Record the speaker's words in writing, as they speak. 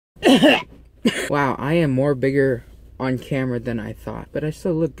Wow, I am more bigger on camera than I thought, but I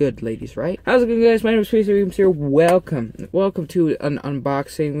still look good, ladies, right? How's it going, guys? My name is Tracy Williams here. Welcome to an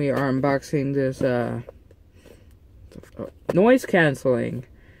unboxing. We are unboxing this noise canceling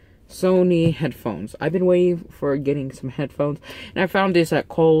Sony headphones. I've been waiting for getting some headphones, and I found this at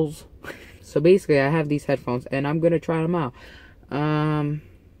Kohl's. So basically, I have these headphones, and I'm gonna try them out.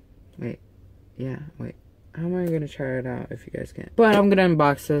 Wait. How am I gonna try it out if you guys can't? But I'm gonna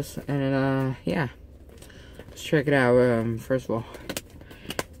unbox this, and yeah. Let's check it out. First of all,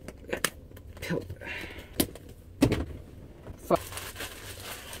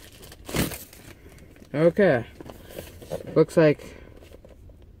 okay. Looks like.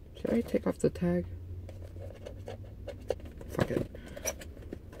 Should I take off the tag? Fuck it.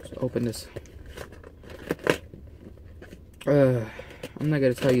 Let's open this. I'm not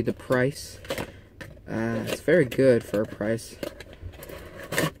gonna tell you the price. It's very good for a price.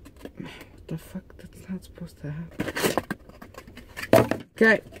 What the fuck? That's not supposed to happen.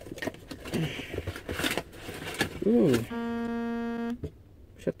 Okay. Ooh.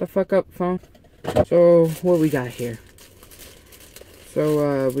 Shut the fuck up, phone. So, what we got here?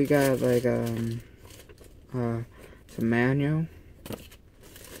 So, we got, like, some manual.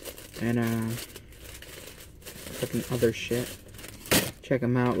 And, fucking other shit. Check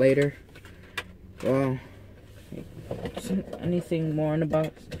them out later. Well, anything more in the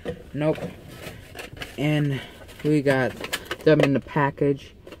box? Nope. And we got them in the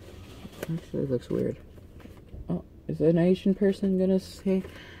package. Actually, it looks weird. Oh, is an Asian person gonna say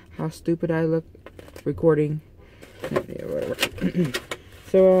how stupid I look recording? Yeah, whatever.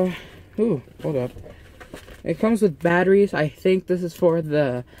 So, ooh, hold up. It comes with batteries. I think this is for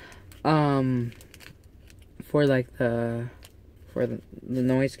the, for the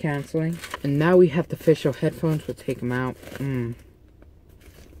noise canceling. And now we have the official headphones. We'll take them out.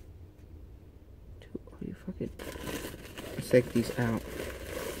 Let's take these out.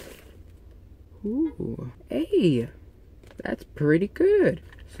 Ooh, hey, that's pretty good.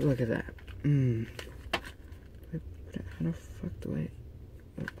 So look at that. How the fuck do I?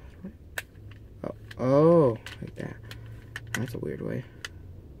 Oh, like that. That's a weird way.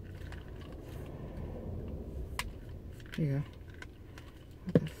 There you go.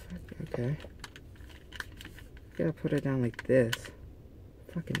 What the fuck? Okay. Gotta put it down like this.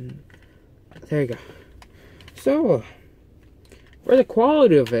 Fucking. There you go. So, for the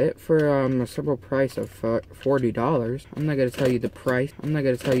quality of it, for a simple price of $40, I'm not gonna tell you the price.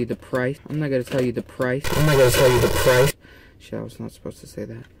 Shit, I was not supposed to say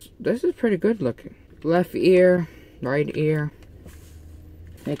that. This is pretty good looking. Left ear, right ear.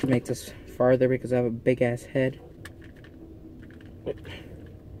 I can make this farther because I have a big ass head.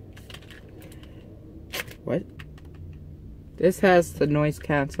 What? This has the noise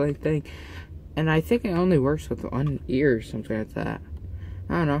canceling thing, and I think it only works with one ear or something like that.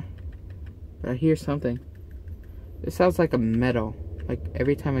 I don't know, but I hear something. It sounds like a metal. Like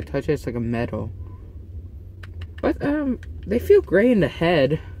every time I touch it, it's like a metal. But they feel great in the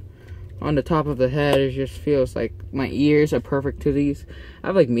head. On the top of the head, it just feels like my ears are perfect to these. I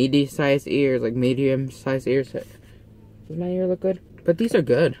have like medium-sized ears, like medium-sized ears. Does my ear look good? But these are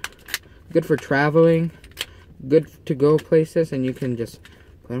good. Good for traveling. Good to go places, and you can just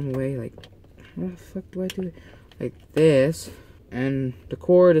put them away like, how the fuck do I do it? Like this. And the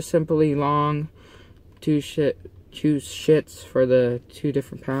cord is simply long. Choose shits for the two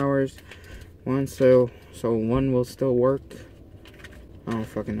different powers. One so one will still work. I don't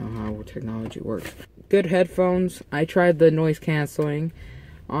fucking know how technology works. Good headphones. I tried the noise canceling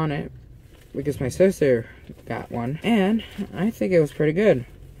on it because my sister got one, and I think it was pretty good.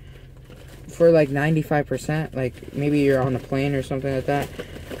 For like 95%, like maybe you're on a plane or something like that,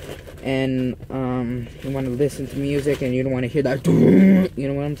 and you want to listen to music and you don't want to hear that, you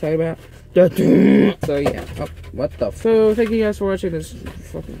know what I'm talking about? So yeah. Oh, what the? So thank you guys for watching this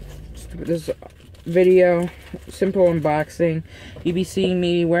fucking stupid video, simple unboxing. You'll be seeing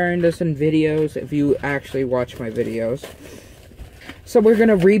me wearing this in videos if you actually watch my videos. So we're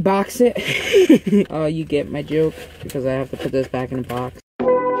gonna rebox it. Oh, you get my joke, because I have to put this back in the box.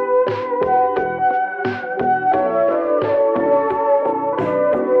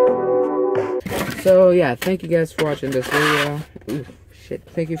 So yeah, thank you guys for watching this video. Ooh, shit.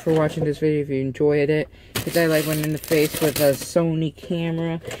 Thank you for watching this video. If you enjoyed it, hit that like button in the face with a Sony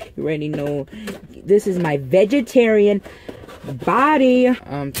camera. You already know this is my vegetarian body.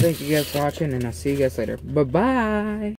 Thank you guys for watching, and I'll see you guys later. Bye bye.